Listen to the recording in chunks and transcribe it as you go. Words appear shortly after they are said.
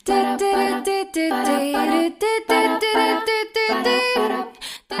Hello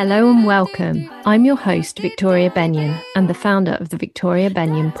and welcome. I'm your host, Victoria Benyon, and the founder of the Victoria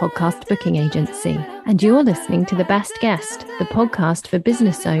Benyon Podcast Booking Agency. And you're listening to The Best Guest, the podcast for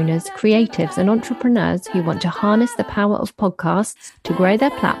business owners, creatives, and entrepreneurs who want to harness the power of podcasts to grow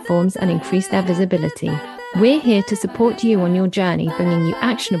their platforms and increase their visibility. We're here to support you on your journey, bringing you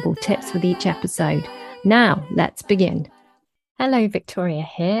actionable tips with each episode. Now, let's begin. Hello, Victoria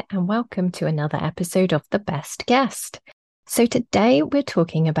here, and welcome to another episode of The Best Guest. So today we're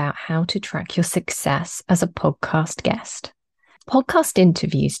talking about how to track your success as a podcast guest. Podcast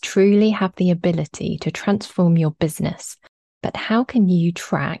interviews truly have the ability to transform your business, but how can you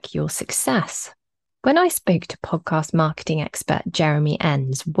track your success? When I spoke to podcast marketing expert Jeremy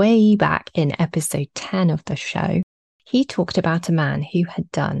Enns way back in episode 10 of the show, he talked about a man who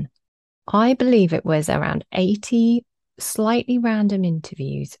had done, I believe it was around 80 slightly random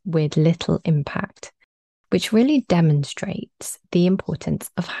interviews with little impact, which really demonstrates the importance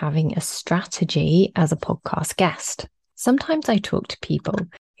of having a strategy as a podcast guest. Sometimes I talk to people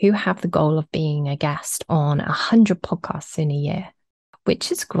who have the goal of being a guest on 100 podcasts in a year,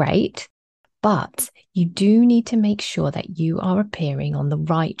 which is great, but you do need to make sure that you are appearing on the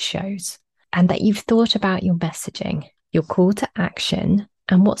right shows and that you've thought about your messaging, your call to action,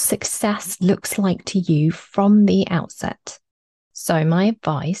 and what success looks like to you from the outset. So my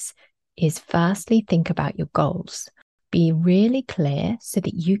advice is firstly, think about your goals. Be really clear so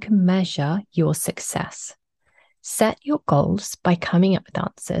that you can measure your success. Set your goals by coming up with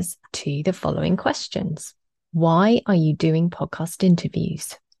answers to the following questions. Why are you doing podcast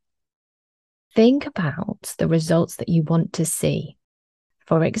interviews? Think about the results that you want to see.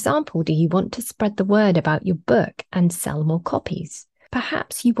 For example, do you want to spread the word about your book and sell more copies?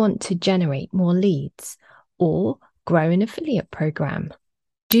 Perhaps you want to generate more leads or grow an affiliate program.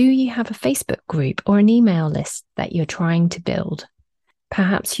 Do you have a Facebook group or an email list that you're trying to build?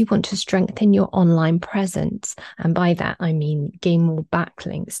 Perhaps you want to strengthen your online presence, and by that I mean gain more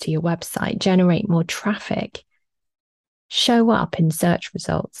backlinks to your website, generate more traffic, show up in search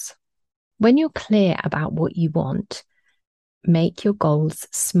results. When you're clear about what you want, make your goals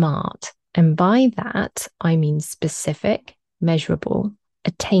SMART. And by that, I mean specific, measurable,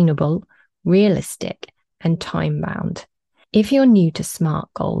 attainable, realistic, and time-bound. If you're new to SMART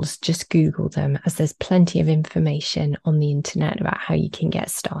goals, just Google them, as there's plenty of information on the internet about how you can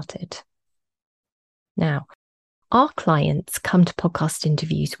get started. Now, our clients come to podcast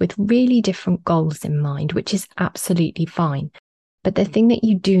interviews with really different goals in mind, which is absolutely fine. But the thing that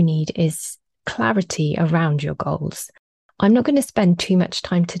you do need is clarity around your goals. I'm not going to spend too much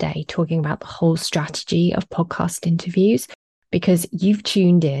time today talking about the whole strategy of podcast interviews, because you've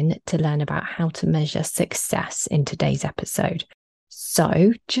tuned in to learn about how to measure success in today's episode.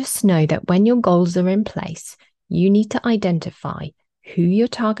 So just know that when your goals are in place, you need to identify who your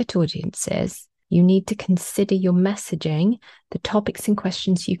target audience is. You need to consider your messaging, the topics and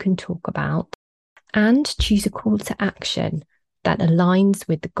questions you can talk about, and choose a call to action that aligns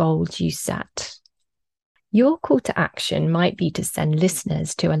with the goals you set. Your call to action might be to send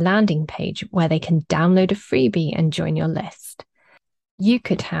listeners to a landing page where they can download a freebie and join your list. You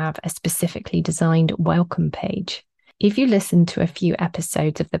could have a specifically designed welcome page. If you listen to a few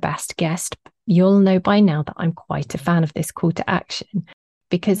episodes of The Best Guest, you'll know by now that I'm quite a fan of this call to action,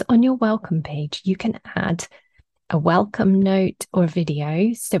 because on your welcome page, you can add a welcome note or a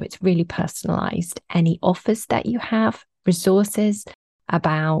video, so it's really personalized. Any offers that you have, resources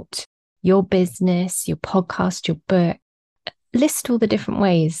about your business, your podcast, your book, list all the different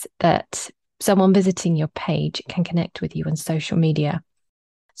ways that someone visiting your page can connect with you on social media.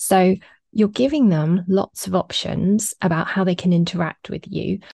 So you're giving them lots of options about how they can interact with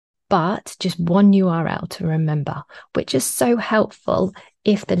you, but just one URL to remember, which is so helpful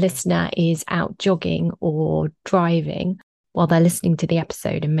if the listener is out jogging or driving while they're listening to the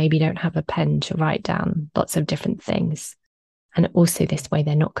episode and maybe don't have a pen to write down lots of different things. And also this way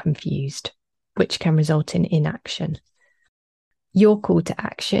they're not confused, which can result in inaction. Your call to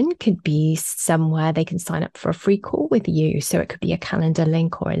action could be somewhere they can sign up for a free call with you. So it could be a calendar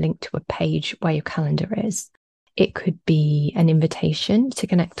link or a link to a page where your calendar is. It could be an invitation to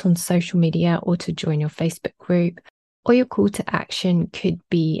connect on social media or to join your Facebook group. Or your call to action could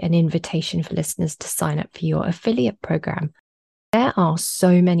be an invitation for listeners to sign up for your affiliate program. There are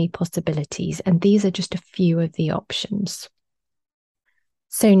so many possibilities, and these are just a few of the options.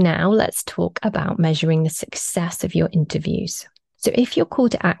 So now let's talk about measuring the success of your interviews. So if your call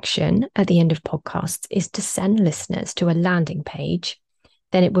to action at the end of podcasts is to send listeners to a landing page,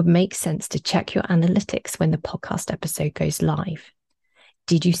 then it would make sense to check your analytics when the podcast episode goes live.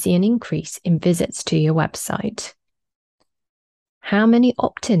 Did you see an increase in visits to your website? How many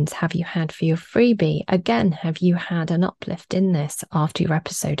opt-ins have you had for your freebie? Again, have you had an uplift in this after your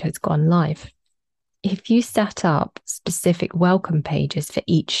episode has gone live? If you set up specific welcome pages for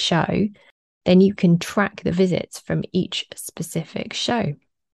each show, then you can track the visits from each specific show.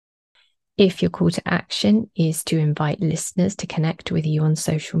 If your call to action is to invite listeners to connect with you on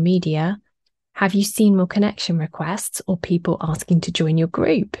social media, have you seen more connection requests or people asking to join your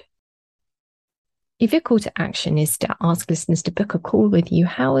group? If your call to action is to ask listeners to book a call with you,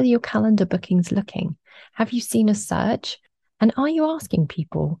 how are your calendar bookings looking? Have you seen a surge? And are you asking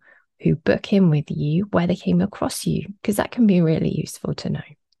people who book in with you where they came across you? Because that can be really useful to know.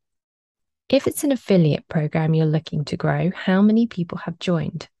 If it's an affiliate program you're looking to grow, how many people have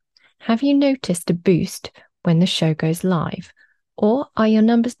joined? Have you noticed a boost when the show goes live? Or are your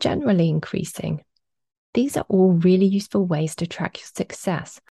numbers generally increasing? These are all really useful ways to track your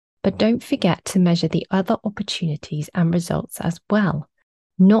success. But don't forget to measure the other opportunities and results as well,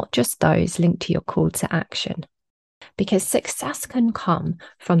 not just those linked to your call to action. Because success can come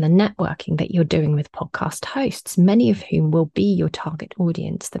from the networking that you're doing with podcast hosts, many of whom will be your target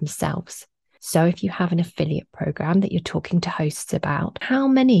audience themselves. So if you have an affiliate program that you're talking to hosts about, how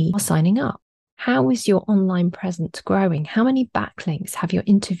many are signing up? How is your online presence growing? How many backlinks have your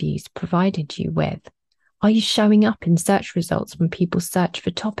interviews provided you with? Are you showing up in search results when people search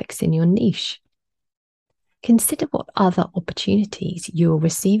for topics in your niche? Consider what other opportunities you're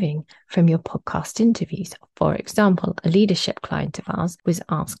receiving from your podcast interviews. For example, a leadership client of ours was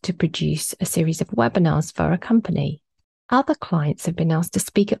asked to produce a series of webinars for a company. Other clients have been asked to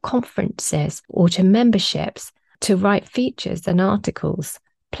speak at conferences or to memberships to write features and articles.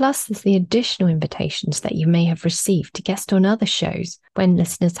 Plus, there's the additional invitations that you may have received to guest on other shows when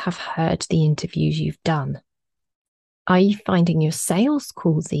listeners have heard the interviews you've done. Are you finding your sales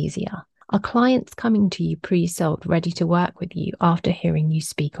calls easier? Are clients coming to you pre-sold, ready to work with you after hearing you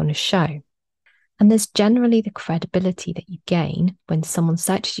speak on a show? And there's generally the credibility that you gain when someone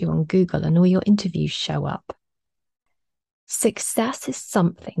searches you on Google and all your interviews show up. Success is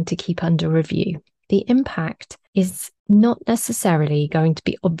something to keep under review. The impact is not necessarily going to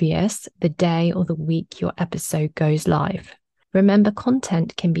be obvious the day or the week your episode goes live. Remember,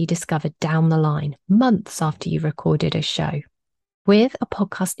 content can be discovered down the line, months after you recorded a show. With a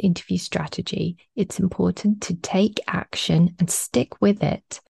podcast interview strategy, it's important to take action and stick with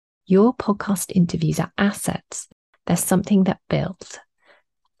it. Your podcast interviews are assets. They're something that builds.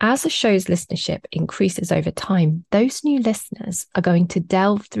 As a show's listenership increases over time, those new listeners are going to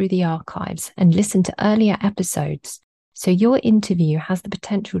delve through the archives and listen to earlier episodes, so your interview has the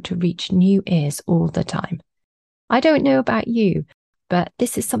potential to reach new ears all the time. I don't know about you, but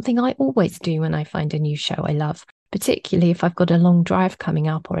this is something I always do when I find a new show I love, particularly if I've got a long drive coming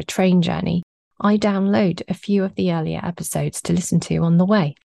up or a train journey. I download a few of the earlier episodes to listen to on the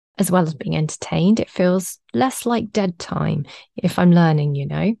way. As well as being entertained, it feels less like dead time if I'm learning, you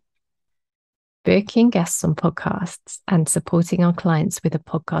know. Booking guests on podcasts and supporting our clients with a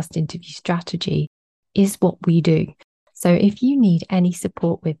podcast interview strategy is what we do. So if you need any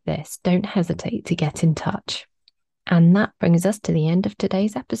support with this, don't hesitate to get in touch. And that brings us to the end of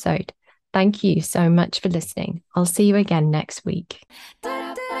today's episode. Thank you so much for listening. I'll see you again next week.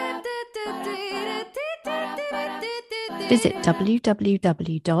 Visit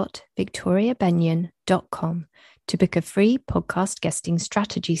www.victoriabenyon.com to book a free podcast guesting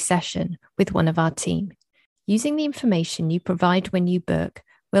strategy session with one of our team. Using the information you provide when you book,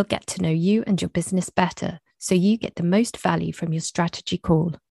 we'll get to know you and your business better so you get the most value from your strategy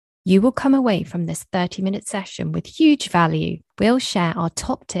call. You will come away from this 30-minute session with huge value. We'll share our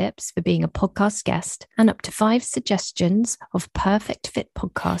top tips for being a podcast guest and up to 5 suggestions of perfect fit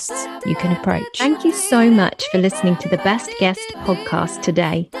podcasts you can approach. Thank you so much for listening to the Best Guest podcast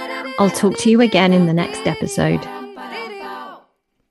today. I'll talk to you again in the next episode.